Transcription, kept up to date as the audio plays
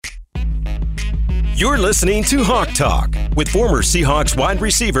You're listening to Hawk Talk with former Seahawks wide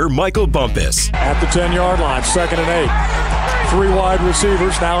receiver Michael Bumpus. At the 10-yard line, 2nd and 8. 3 wide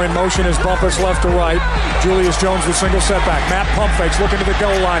receivers now in motion as Bumpus left to right. Julius Jones with single setback. Matt pump fakes, looking to the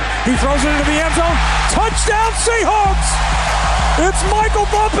goal line. He throws it into the end zone. Touchdown Seahawks! It's Michael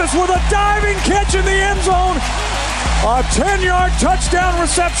Bumpus with a diving catch in the end zone. A 10-yard touchdown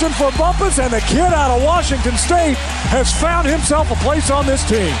reception for Bumpus, and the kid out of Washington State has found himself a place on this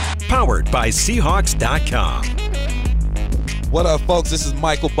team. Powered by Seahawks.com. What up, folks? This is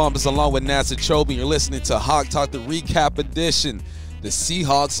Michael Bumpus along with Nasser Chobe. You're listening to Hawk Talk, the recap edition. The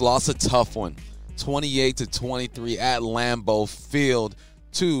Seahawks lost a tough one, 28-23 at Lambeau Field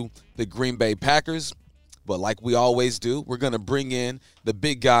to the Green Bay Packers. But like we always do, we're going to bring in the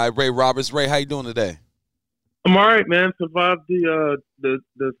big guy, Ray Roberts. Ray, how you doing today? I'm all right, man. Survived the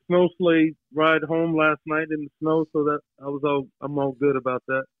snow sleigh ride home last night in the snow, so that I'm all good about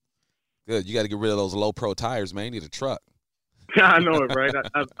that. Good. You got to get rid of those low pro tires, man. You need a truck. I know it, right?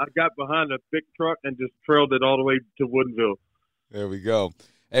 I got behind a big truck and just trailed it all the way to Woodinville. There we go.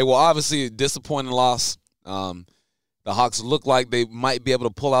 Hey, well, obviously a disappointing loss. The Hawks look like they might be able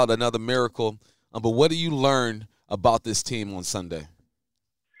to pull out another miracle. But what do you learn about this team on Sunday?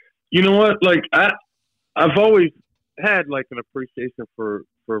 You know what? Like I've always had like an appreciation for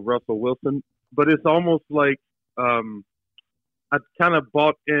Russell Wilson, but it's almost like I've kind of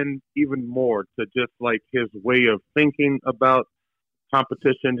bought in even more to just like his way of thinking about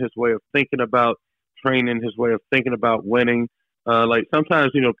competition, his way of thinking about training, his way of thinking about winning. Like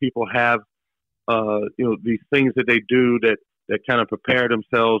sometimes, people have, these things that they do that kind of prepare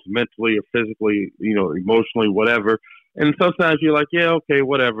themselves mentally or physically, emotionally, whatever. And sometimes you're like, yeah, okay,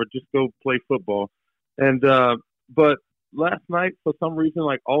 whatever, just go play football. And, but last night, for some reason,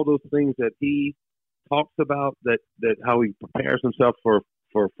 like all those things that he talks about, that how he prepares himself for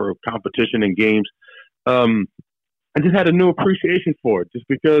competition and games, I just had a new appreciation for it, just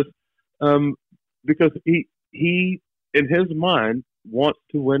because he in his mind wants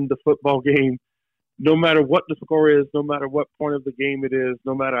to win the football game, no matter what the score is, no matter what point of the game it is,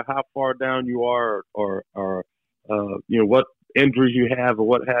 no matter how far down you are, or what injuries you have or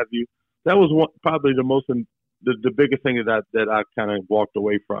what have you. That was probably the biggest thing that I kind of walked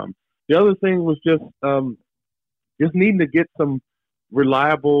away from. The other thing was just needing to get some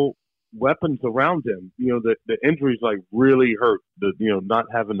reliable weapons around him. The injuries like really hurt. Not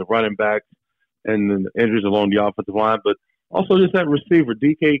having the running backs and then the injuries along the offensive line, but also just that receiver.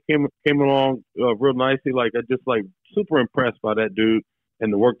 DK came along real nicely. Like I just like super impressed by that dude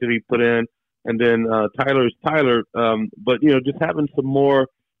and the work that he put in. And then Tyler's Tyler. But just having some more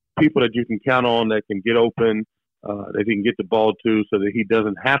people that you can count on that can get open, that he can get the ball to, so that he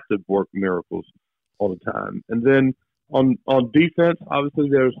doesn't have to work miracles all the time. And then on defense, obviously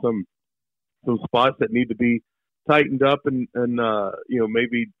there's some spots that need to be tightened up, and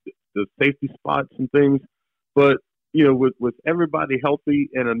maybe the safety spots and things. But with everybody healthy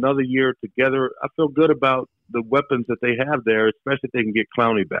and another year together, I feel good about the weapons that they have there, especially if they can get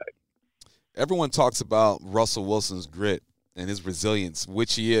Clowney back. Everyone talks about Russell Wilson's grit and his resilience,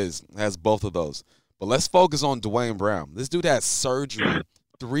 which he has both of those. But let's focus on Dwayne Brown. This dude had surgery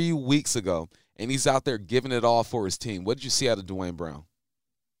 3 weeks ago, and he's out there giving it all for his team. What did you see out of Dwayne Brown?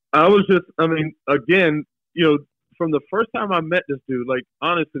 Again, from the first time I met this dude, like,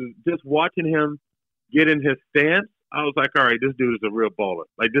 honestly, just watching him get in his stance, I was like, all right, this dude is a real baller.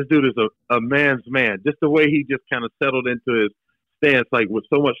 Like, this dude is a man's man. Just the way he just kind of settled into his stance, like, with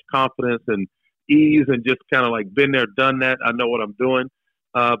so much confidence and ease, and just kind of like been there, done that. I know what I'm doing.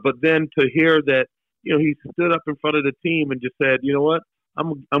 But then to hear that, he stood up in front of the team and just said, you know what,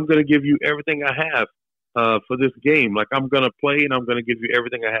 I'm going to give you everything I have for this game. Like, I'm going to play and I'm going to give you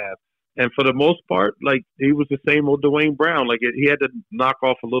everything I have. And for the most part, like, he was the same old Dwayne Brown. Like, he had to knock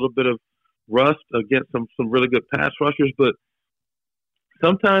off a little bit of rust against some really good pass rushers. But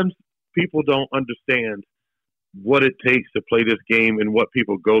sometimes people don't understand what it takes to play this game and what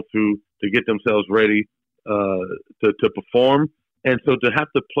people go through to get themselves ready to perform. And so to have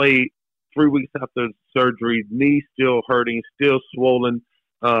to play 3 weeks after surgery, knee still hurting, still swollen,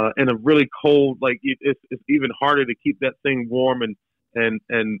 in a really cold, like it's even harder to keep that thing warm and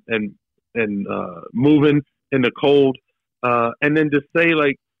moving in the cold. And then to say,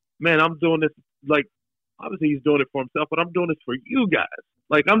 like, man, I'm doing this, like, obviously he's doing it for himself, but I'm doing this for you guys.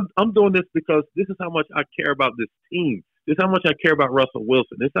 Like, I'm doing this because this is how much I care about this team. This is how much I care about Russell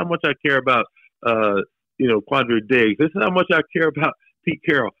Wilson. This is how much I care about, Quandre Diggs. This is how much I care about Pete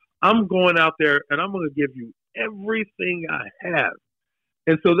Carroll. I'm going out there and I'm going to give you everything I have.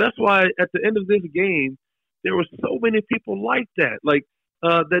 And so that's why at the end of this game, there were so many people like that, like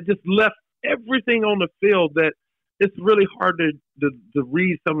that just left everything on the field that it's really hard to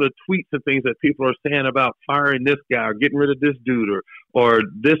read some of the tweets and things that people are saying about firing this guy or getting rid of this dude or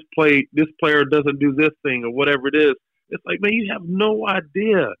this player doesn't do this thing or whatever it is. It's like, man, you have no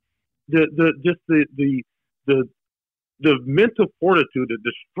idea the mental fortitude,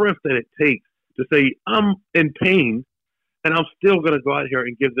 the strength that it takes to say, I'm in pain and I'm still going to go out here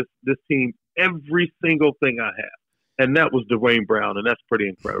and give this team every single thing I have. And that was Dwayne Brown, and that's pretty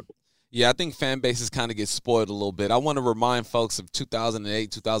incredible. Yeah, I think fan bases kind of get spoiled a little bit. I want to remind folks of 2008,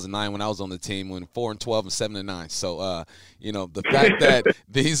 2009 when I was on the team, when 4-12 and 7-9. So, the fact that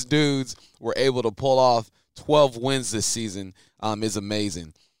these dudes were able to pull off 12 wins this season is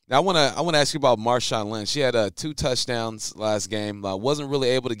amazing. Now, I want to ask you about Marshawn Lynch. She had 2 touchdowns last game. Wasn't really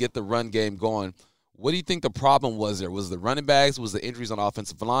able to get the run game going. What do you think the problem was there? Was the running backs? Was the injuries on the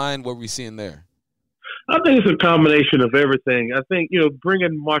offensive line? What were we seeing there? I think it's a combination of everything. I think,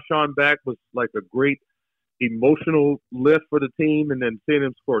 bringing Marshawn back was like a great emotional lift for the team, and then seeing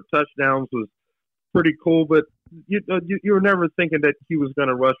him score touchdowns was pretty cool. But you were never thinking that he was going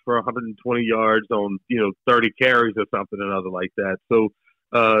to rush for 120 yards on 30 carries or something or other like that. So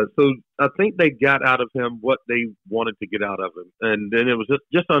I think they got out of him what they wanted to get out of him, and then it was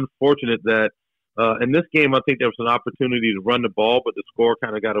just unfortunate that in this game I think there was an opportunity to run the ball, but the score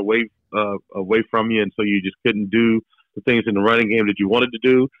kind of got away from you, and so you just couldn't do the things in the running game that you wanted to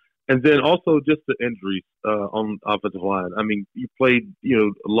do. And then also just the injuries on the offensive line. I mean, you played a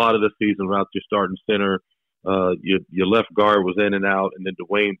lot of the season without your starting center. Your left guard was in and out, and then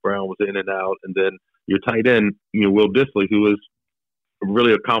Dwayne Brown was in and out, and then your tight end, Will Dissly, who is a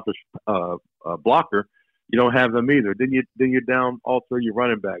really accomplished blocker. You don't have them either. Then you're down all 3 of your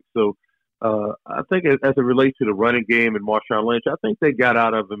running backs. So I think as it relates to the running game and Marshawn Lynch, I think they got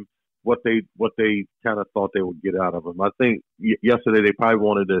out of him what they kind of thought they would get out of him. I think yesterday they probably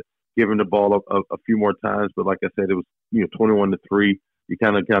wanted to give him the ball a few more times, but like I said, it was 21-3. You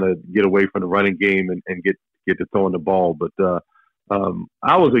kind of get away from the running game and get to throwing the ball. But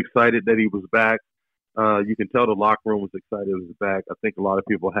I was excited that he was back. You can tell the locker room was excited he was back. I think a lot of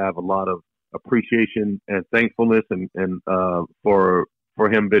people have a lot of appreciation and thankfulness and for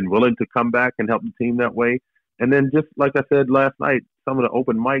him being willing to come back and help the team that way. And then just like I said last night, some of the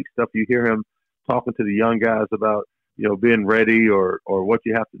open mic stuff, you hear him talking to the young guys about, being ready or what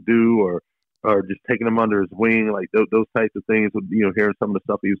you have to do or just taking them under his wing, like those types of things, hearing some of the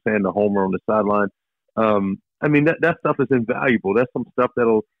stuff he was saying to Homer on the sideline. I mean, that stuff is invaluable. That's some stuff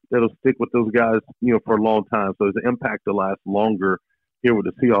that'll stick with those guys, for a long time. So his impact will last longer here with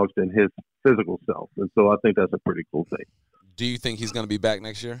the Seahawks than his physical self. And so I think that's a pretty cool thing. Do you think he's going to be back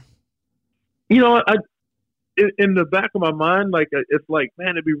next year? In the back of my mind, like, it's like,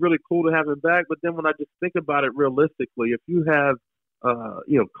 man, it'd be really cool to have him back. But then when I just think about it realistically, if you have,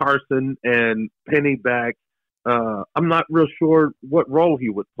 Carson and Penny back, I'm not real sure what role he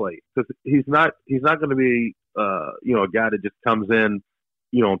would play, because he's not going to be, a guy that just comes in,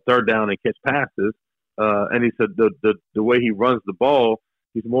 on third down and catch passes. And he said the way he runs the ball,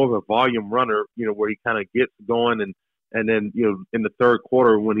 he's more of a volume runner, where he kind of gets going and then, in the third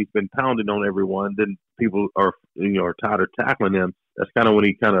quarter when he's been pounding on everyone, then people are tired of tackling him. That's kind of when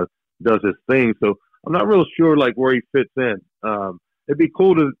he kind of does his thing. So I'm not real sure like where he fits in. It'd be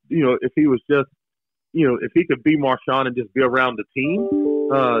cool to, if he was just, if he could be Marshawn and just be around the team,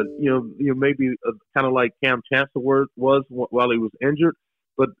 maybe kind of like Cam Chancellor was while he was injured.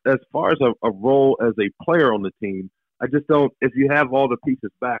 But as far as a role as a player on the team, I just don't. If you have all the pieces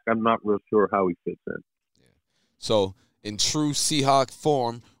back, I'm not real sure how he fits in. Yeah. So, in true Seahawk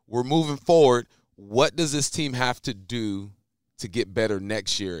form, we're moving forward. What does this team have to do to get better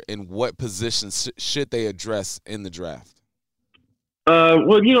next year, and what positions should they address in the draft? I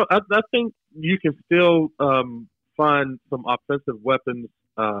think you can still find some offensive weapons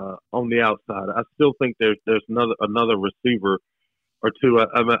on the outside. I still think there's another receiver or two.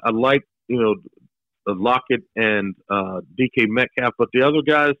 I like Lockett and DK Metcalf, but the other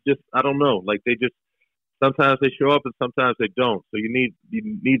guys just, I don't know. Like, they just, sometimes they show up and sometimes they don't. So you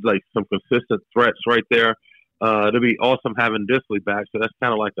need like some consistent threats right there. It'll be awesome having Dissly back. So that's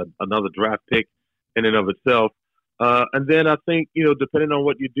kind of like another draft pick in and of itself. And then I think, depending on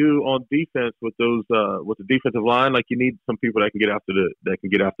what you do on defense with those, with the defensive line, like, you need some people that can get after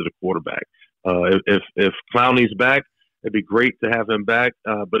the quarterback. If Clowney's back, it'd be great to have him back.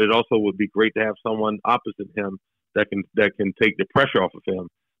 But it also would be great to have someone opposite him that can take the pressure off of him.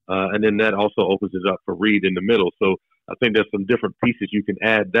 And then that also opens it up for Reed in the middle. So I think there's some different pieces you can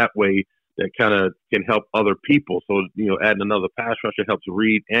add that way that kind of can help other people. So, adding another pass rusher helps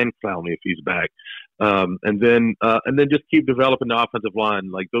Reed and Clowney if he's back. And then just keep developing the offensive line.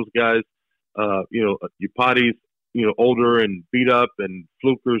 Like, those guys, Upati's, older and beat up, and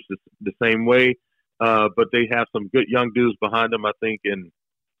Fluker's the same way. But they have some good young dudes behind them, I think, in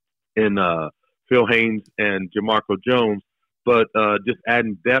Phil Haynes and Jamarco Jones. But just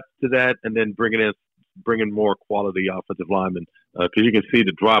adding depth to that, and then bringing more quality offensive linemen, because you can see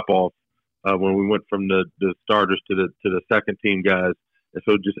the drop off when we went from the starters to the second team guys. And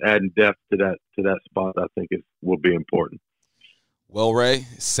so just adding depth to that spot, I think will be important. Well, Ray,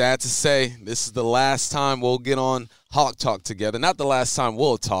 sad to say, this is the last time we'll get on Hawk Talk together. Not the last time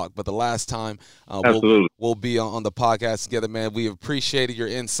we'll talk, but the last time we'll be on the podcast together, man. We appreciated your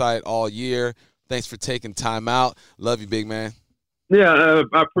insight all year. Thanks for taking time out. Love you, big man. Yeah,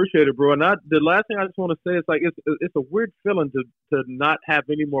 I appreciate it, bro. And the last thing I just want to say is, like, it's a weird feeling to not have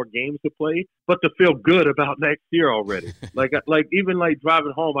any more games to play, but to feel good about next year already. like even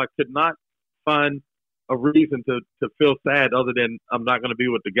driving home, I could not find a reason to feel sad other than I'm not going to be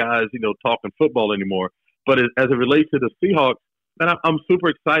with the guys, talking football anymore. But as it relates to the Seahawks, man, I'm super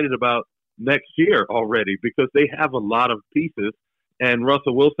excited about next year already, because they have a lot of pieces. And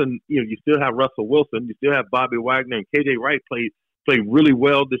Russell Wilson, you still have Russell Wilson, you still have Bobby Wagner, and KJ Wright played really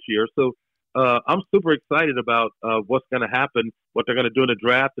well this year. So I'm super excited about what's going to happen, what they're going to do in the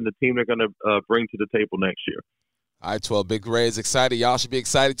draft, and the team they're going to bring to the table next year. All right, 12. Big Ray is excited. Y'all should be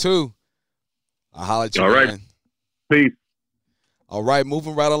excited too. I'll holler at you, all right, man. Peace. All right,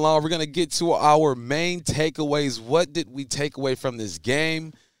 moving right along. We're going to get to our main takeaways. What did we take away from this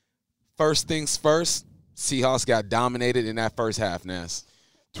game? First things first, Seahawks got dominated in that first half, Nas.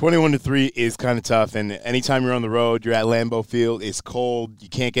 21-3 is kind of tough, and anytime you're on the road, you're at Lambeau Field, it's cold, you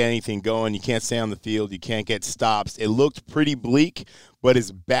can't get anything going, you can't stay on the field, you can't get stops. It looked pretty bleak, but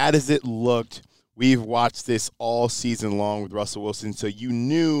as bad as it looked, we've watched this all season long with Russell Wilson, so you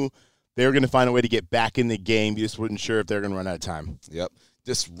knew they were going to find a way to get back in the game. You just wasn't sure if they were going to run out of time. Yep.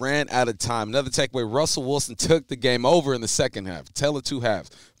 Just ran out of time. Another takeaway, Russell Wilson took the game over in the second half. Tell it two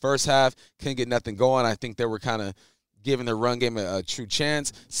halves. First half, couldn't get nothing going. I think they were kind of giving their run game a true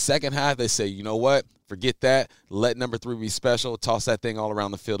chance. Second half, they say, you know what? Forget that. Let number 3 be special. Toss that thing all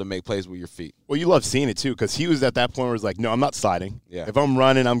around the field and make plays with your feet. Well, you love seeing it, too, because he was at that point where he's like, no, I'm not sliding. Yeah. If I'm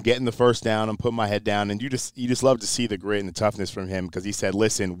running, I'm getting the first down. I'm putting my head down. And you just love to see the grit and the toughness from him, because he said,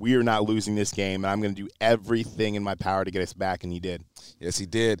 listen, we are not losing this game, and I'm going to do everything in my power to get us back, and he did. Yes, he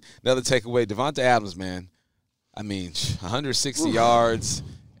did. Another takeaway, Devontae Adams, man. I mean, 160 yards.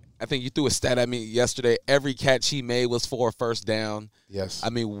 I think you threw a stat at me yesterday. Every catch he made was for a first down. Yes. I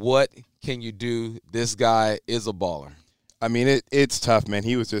mean, what can you do? This guy is a baller. I mean, it's tough, man.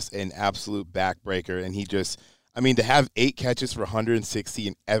 He was just an absolute backbreaker, and to have 8 catches for 160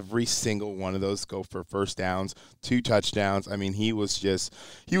 and every single one of those go for first downs, 2 touchdowns. I mean, he was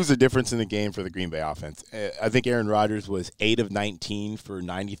a difference in the game for the Green Bay offense. I think Aaron Rodgers was 8 of 19 for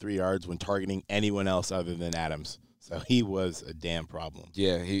 93 yards when targeting anyone else other than Adams. So he was a damn problem.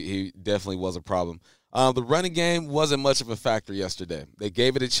 Yeah, he definitely was a problem. The running game wasn't much of a factor yesterday. They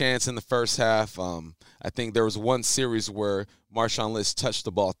gave it a chance in the first half. I think there was one series where Marshawn Lynch touched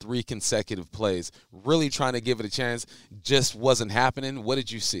the ball 3 consecutive plays, really trying to give it a chance. Just wasn't happening. What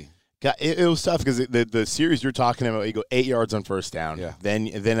did you see? It was tough because the series you're talking about, you go 8 yards on first down. Yeah.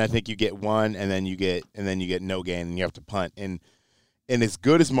 Then I think you get 1, and then you get no gain, and you have to punt. And as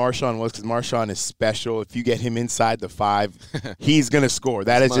good as Marshawn was, because Marshawn is special, if you get him inside the 5, he's going to score.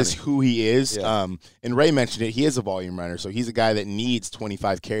 That is just who he is. Yeah. And Ray mentioned it. He is a volume runner, so he's a guy that needs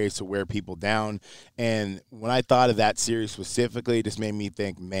 25 carries to wear people down. And when I thought of that series specifically, it just made me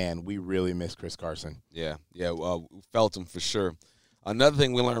think, man, we really miss Chris Carson. Yeah, felt him for sure. Another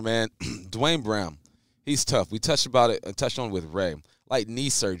thing we learned, man, Dwayne Brown, he's tough. We touched on it with Ray. Like knee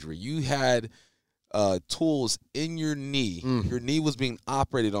surgery. You had tools in your knee. Your knee was being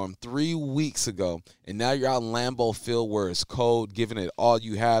operated on 3 weeks ago, and now you're out in Lambeau Field where it's cold, giving it all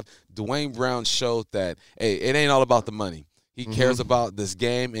you have. Dwayne Brown showed that, hey, it ain't all about the money. He cares about this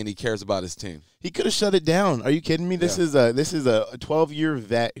game, and he cares about his team. He could have shut it down. Are you kidding me? This is a 12-year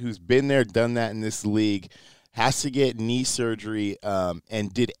vet who's been there, done that in this league, has to get knee surgery,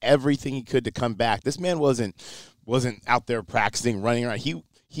 and did everything he could to come back. This man wasn't out there practicing, running around.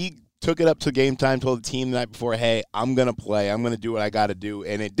 He took it up to game time, told the team the night before, hey, I'm going to play. I'm going to do what I got to do.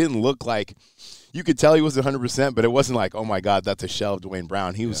 And it didn't look like – you could tell he was 100%, but it wasn't like, oh, my God, that's a shell of Dwayne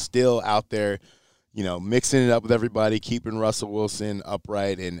Brown. He was still out there, mixing it up with everybody, keeping Russell Wilson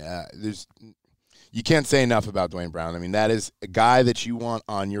upright. And you can't say enough about Dwayne Brown. I mean, that is a guy that you want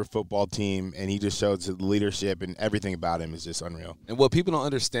on your football team, and he just shows the leadership, and everything about him is just unreal. And what people don't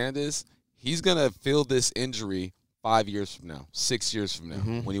understand is he's going to feel this injury 5 years from now, 6 years from now,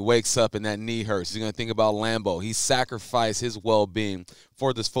 when he wakes up and that knee hurts, he's going to think about Lambeau. He sacrificed his well-being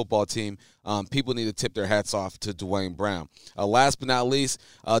for this football team. People need to tip their hats off to Dwayne Brown. Last but not least,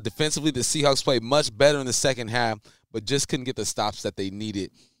 defensively, the Seahawks played much better in the second half, but just couldn't get the stops that they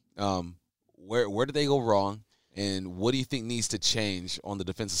needed. Where did they go wrong? And what do you think needs to change on the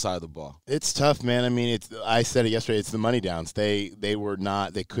defensive side of the ball? It's tough, man. I mean, I said it yesterday. It's the money downs. They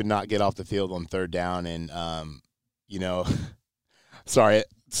could not get off the field on third down, and sorry,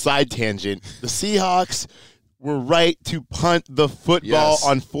 side tangent. The Seahawks were right to punt the football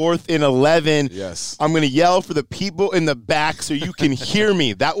on 4th and 11. Yes, I'm going to yell for the people in the back so you can hear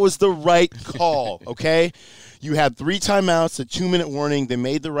me. That was the right call. Okay, you had 3 timeouts, a 2-minute warning. They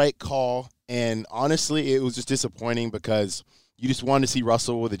made the right call. And honestly, it was just disappointing because you just wanted to see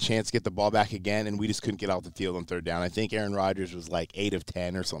Russell with a chance to get the ball back again, and we just couldn't get off the field on third down. I think Aaron Rodgers was like 8 of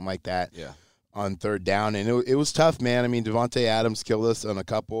 10 or something like that on third down. And it was tough, man. I mean, Devontae Adams killed us on a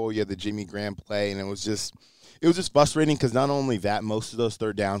couple. You had the Jimmy Graham play, and it was just frustrating because not only that, most of those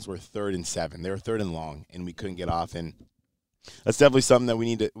third downs were 3rd and 7. They were 3rd and long, and we couldn't get off. And that's definitely something that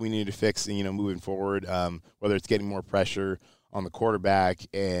we need to fix, moving forward, whether it's getting more pressure on the quarterback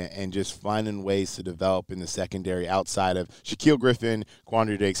and just finding ways to develop in the secondary outside of Shaquille Griffin.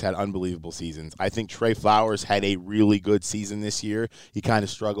 Quandre Diggs had unbelievable seasons. I think Trey Flowers had a really good season this year. He kind of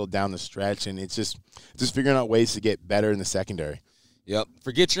struggled down the stretch, and it's just figuring out ways to get better in the secondary. Yep.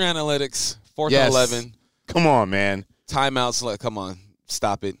 Forget your analytics. 4th and 11. Come on, man. Timeouts. Come on.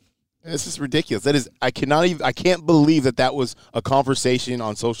 Stop it. This is ridiculous. I can't believe that was a conversation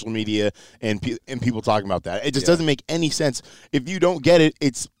on social media and people talking about that. It just doesn't make any sense. If you don't get it,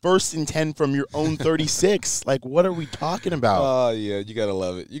 it's 1st and 10 from your own 36. Like, what are we talking about? Oh, yeah, you got to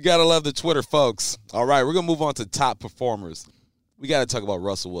love it. You got to love the Twitter folks. All right, we're going to move on to top performers. We got to talk about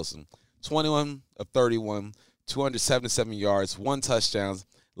Russell Wilson. 21 of 31, 277 yards, 1 touchdown,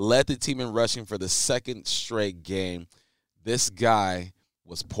 led the team in rushing for the 2nd straight game. This guy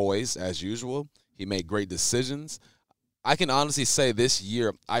was poised as usual. He made great decisions. I can honestly say this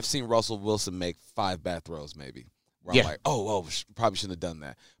year I've seen Russell Wilson make 5 bad throws maybe. Where I'm like, probably shouldn't have done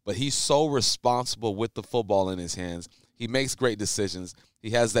that. But he's so responsible with the football in his hands. He makes great decisions.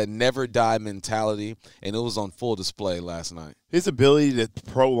 He has that never die mentality, and it was on full display last night. His ability to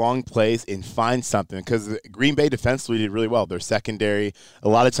prolong plays and find something, because Green Bay defensively did really well. Their secondary, a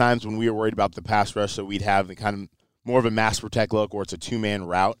lot of times when we were worried about the pass rush, so we'd have kind of more of a mass protect look or it's a 2-man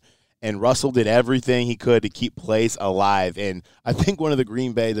route. And Russell did everything he could to keep plays alive. And I think one of the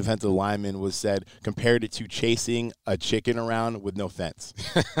Green Bay defensive linemen compared it to chasing a chicken around with no fence.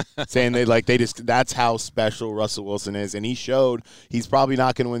 Saying that's how special Russell Wilson is. And he showed he's probably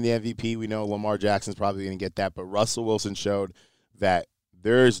not going to win the MVP. We know Lamar Jackson's probably going to get that. But Russell Wilson showed that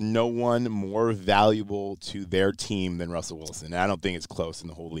there is no one more valuable to their team than Russell Wilson. And I don't think it's close in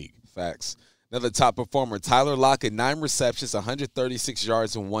the whole league. Facts. Another top performer, Tyler Lockett, 9 receptions, 136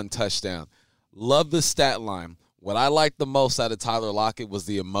 yards, and 1 touchdown. Love the stat line. What I liked the most out of Tyler Lockett was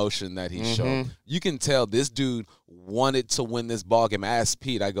the emotion that he showed. You can tell this dude wanted to win this ball game. I asked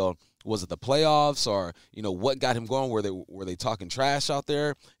Pete, I go, was it the playoffs or, what got him going? Were they talking trash out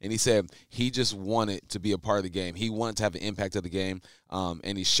there? And he said he just wanted to be a part of the game. He wanted to have an impact of the game,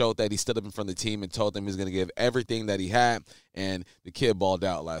 and he showed that. He stood up in front of the team and told them he was going to give everything that he had, and the kid balled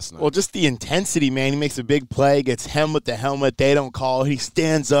out last night. Well, just the intensity, man. He makes a big play, gets him with the helmet. They don't call. He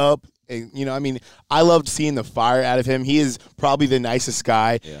stands up. And, I loved seeing the fire out of him. He is probably the nicest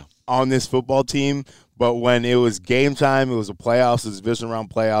guy on this football team. But when it was game time, it was a playoffs, it was division round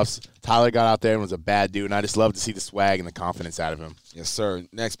playoffs, Tyler got out there and was a bad dude, and I just love to see the swag and the confidence out of him. Yes, sir.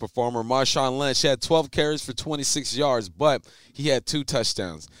 Next performer, Marshawn Lynch. He had 12 carries for 26 yards, but he had 2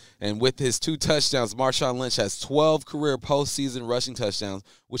 touchdowns. And with his 2 touchdowns, Marshawn Lynch has 12 career postseason rushing touchdowns,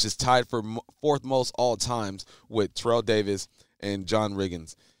 which is tied for 4th most all times with Terrell Davis and John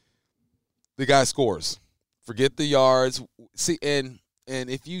Riggins. The guy scores. Forget the yards. See, and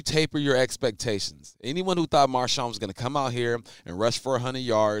if you taper your expectations, anyone who thought Marshawn was going to come out here and rush for 100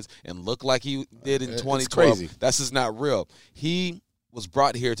 yards and look like he did in 2012, that's just not real. He was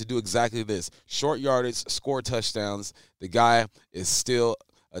brought here to do exactly this. Short yardage, score touchdowns. The guy is still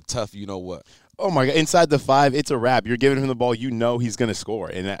a tough you-know-what. Oh, my God. Inside the 5, it's a wrap. You're giving him the ball, he's going to score.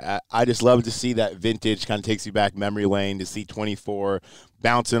 And I just love to see that vintage, kind of takes you back memory lane, to see 24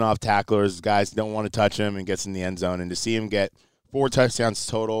 bouncing off tacklers. Guys don't want to touch him and gets in the end zone. And to see him get 4 touchdowns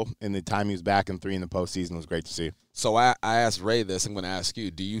total in the time he was back and 3 in the postseason was great to see. So I asked Ray this. I'm going to ask you.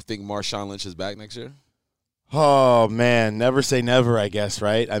 Do you think Marshawn Lynch is back next year? Oh, man. Never say never, I guess,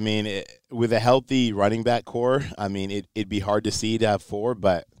 right? I mean, with a healthy running back core, I mean, it'd be hard to see to have 4,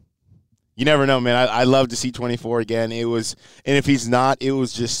 but, You never know, man. I love to see 24 again. And if he's not, it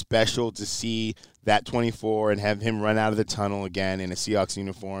was just special to see that 24 and have him run out of the tunnel again in a Seahawks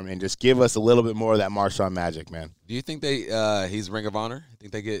uniform and just give us a little bit more of that Marshawn magic, man. Do you think he's Ring of Honor?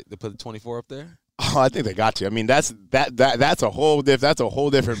 Think they put the 24 up there? Oh, I think they got to. I mean, that's a whole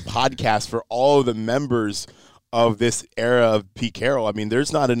different podcast for all of the members of this era of Pete Carroll. I mean,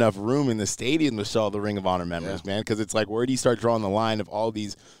 there's not enough room in the stadium to show the Ring of Honor members, man, because it's like, where do you start drawing the line of all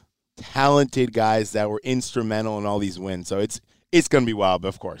these talented guys that were instrumental in all these wins? So it's going to be wild, but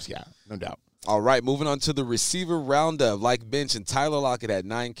of course, yeah, no doubt. All right, moving on to the receiver roundup. Like mentioned, Tyler Lockett had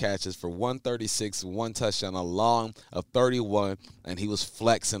 9 catches for 136, 1 touchdown, a long of 31, and he was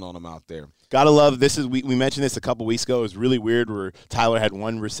flexing on them out there. Gotta love this. We mentioned this a couple weeks ago. It was really weird where Tyler had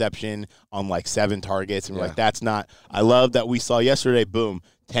 1 reception on like 7 targets, and we're like, that's not. I love that we saw yesterday. Boom,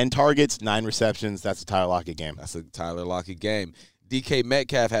 10 targets, 9 receptions. That's a Tyler Lockett game. That's a Tyler Lockett game. DK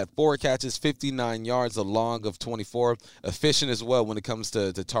Metcalf had 4 catches, 59 yards, a long of 24. Efficient as well when it comes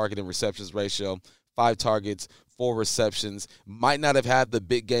to target and receptions ratio. 5 targets, 4 receptions. Might not have had the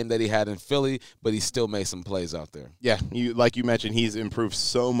big game that he had in Philly, but he still made some plays out there. Yeah, like you mentioned, he's improved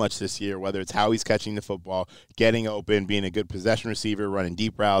so much this year, whether it's how he's catching the football, getting open, being a good possession receiver, running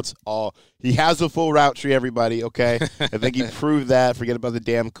deep routes. He has a full route tree, everybody, okay? I think he proved that. Forget about the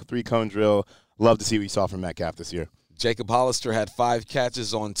damn 3-cone drill. Love to see what you saw from Metcalf this year. Jacob Hollister had 5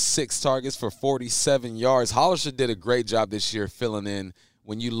 catches on 6 targets for 47 yards. Hollister did a great job this year filling in.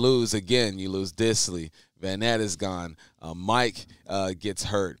 When you lose, again, you lose Disley. Van Nett is gone. Mike gets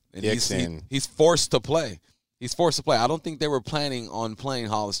hurt. And he's forced to play. He's forced to play. I don't think they were planning on playing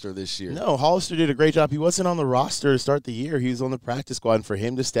Hollister this year. No, Hollister did a great job. He wasn't on the roster to start the year. He was on the practice squad. And for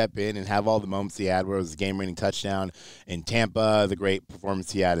him to step in and have all the moments he had, where it was a game-winning touchdown in Tampa, the great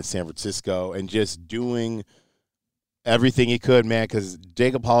performance he had in San Francisco, and just doing – everything he could, man, because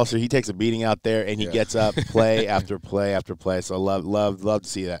Jacob Hollister, he takes a beating out there, and he gets up play after play after play. So love to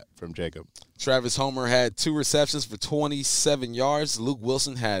see that from Jacob. Travis Homer had 2 receptions for 27 yards. Luke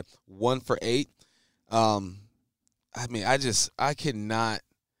Wilson had 1 for 8. I cannot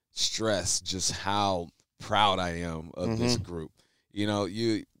stress just how proud I am of this group. You know,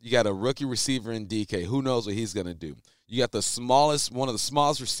 you got a rookie receiver in DK. Who knows what he's going to do? You got one of the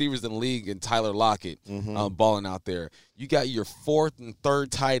smallest receivers in the league in Tyler Lockett balling out there. You got your 4th and 3rd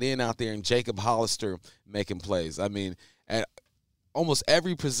tight end out there in Jacob Hollister making plays. I mean, at almost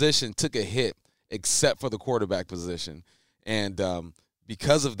every position took a hit except for the quarterback position. And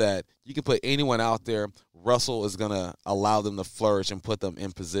because of that, you can put anyone out there. Russell is going to allow them to flourish and put them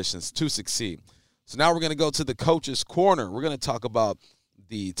in positions to succeed. So now we're going to go to the coach's corner. We're going to talk about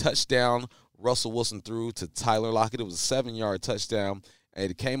the touchdown Russell Wilson threw to Tyler Lockett. It was a 7-yard touchdown, and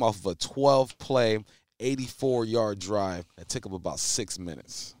it came off of a 12-play, 84-yard drive that took up about 6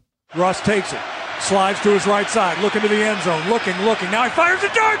 minutes. Russ takes it, slides to his right side, looking to the end zone, looking. Now he fires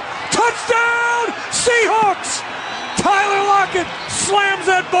a dart. Touchdown, Seahawks! Tyler Lockett slams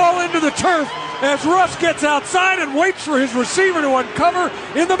that ball into the turf as Russ gets outside and waits for his receiver to uncover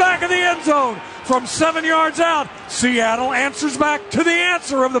in the back of the end zone. From 7 yards out, Seattle answers back to the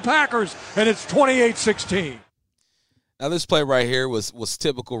answer of the Packers, and it's 28-16. Now, this play right here was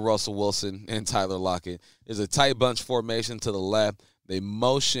typical Russell Wilson and Tyler Lockett. There's a tight bunch formation to the left. They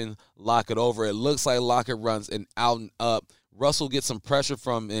motion Lockett over. It looks like Lockett runs an out and up. Russell gets some pressure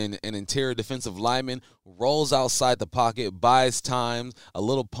from an interior defensive lineman, rolls outside the pocket, buys time, a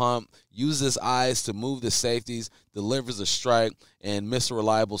little pump, uses his eyes to move the safeties, delivers a strike, and Mr.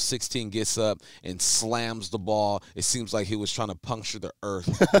 Reliable 16 gets up and slams the ball. It seems like he was trying to puncture the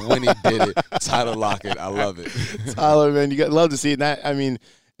earth when he did it. Tyler Lockett, I love it. Tyler, man, you love to see it. That, I mean,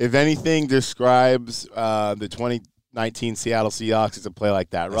 if anything describes the 2019 Seattle Seahawks, it's a play like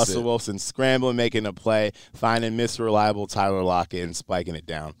that. Russell Wilson scrambling, making a play, finding Mr. Reliable Tyler Lockett and spiking it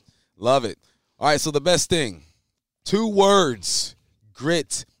down. Love it. All right, so the best thing, 2 words,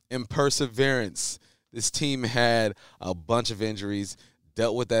 grit and perseverance. This team had a bunch of injuries,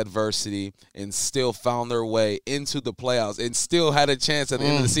 dealt with adversity, and still found their way into the playoffs and still had a chance at the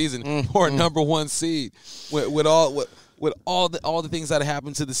end of the season for a number 1 seed. With all the things that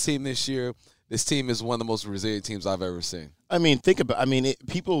happened to this team this year, this team is one of the most resilient teams I've ever seen. I mean, think about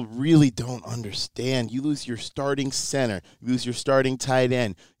people really don't understand. You lose your starting center, you lose your starting tight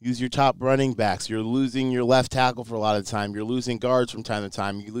end, you lose your top running backs, you're losing your left tackle for a lot of the time, you're losing guards from time to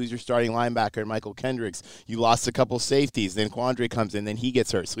time, you lose your starting linebacker, Michael Kendricks, you lost a couple safeties, then Quandre comes in, then he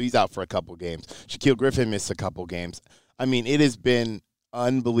gets hurt, so he's out for a couple games. Shaquille Griffin missed a couple games. I mean, it has been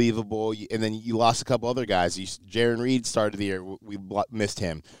unbelievable, and then you lost a couple other guys. Jaron Reed started the year, we missed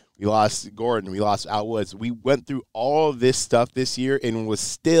him. We lost Gordon. We lost Al Woods. We went through all of this stuff this year and was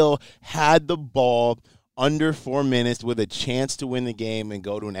still had the ball under 4 minutes with a chance to win the game and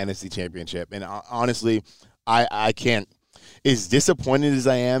go to an NFC championship. And honestly, I can't. As disappointed as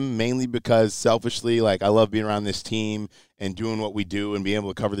I am, mainly because selfishly, like, I love being around this team and doing what we do and being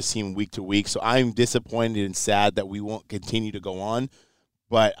able to cover this team week to week. So I'm disappointed and sad that we won't continue to go on.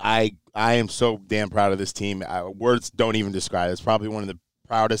 But I am so damn proud of this team. Words don't even describe it. It's probably one of the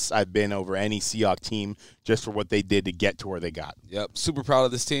proudest I've been over any Seahawks team just for what they did to get to where they got. Yep, super proud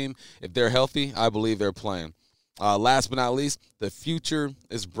of this team. If they're healthy, I believe they're playing. Last but not least, the future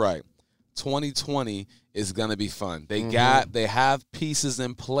is bright. 2020 is going to be fun. They have pieces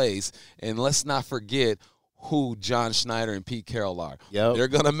in place, and let's not forget who John Schneider and Pete Carroll are. Yep. They're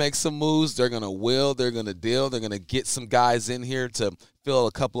going to make some moves. They're going to will. They're going to deal. They're going to get some guys in here to fill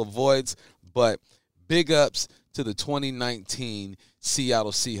a couple of voids. But big ups to the 2019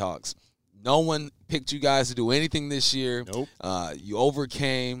 Seattle Seahawks. No one picked you guys to do anything this year. Nope. You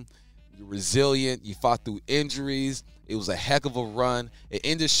overcame. You're resilient. You fought through injuries. It was a heck of a run. It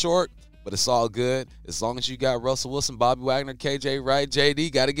ended short, but it's all good. As long as you got Russell Wilson, Bobby Wagner, KJ Wright,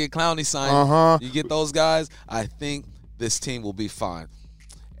 JD, got to get Clowney signed. You get those guys, I think this team will be fine.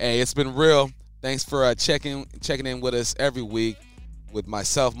 Hey, it's been real. Thanks for checking in with us every week with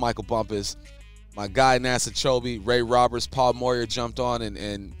myself, Michael Bumpus, my guy, Nasa Chobe, Ray Roberts, Paul Moyer jumped on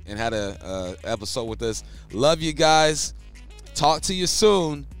and had a episode with us. Love you guys. Talk to you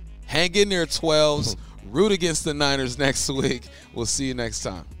soon. Hang in there, 12s. Root against the Niners next week. We'll see you next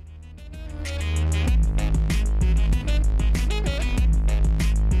time.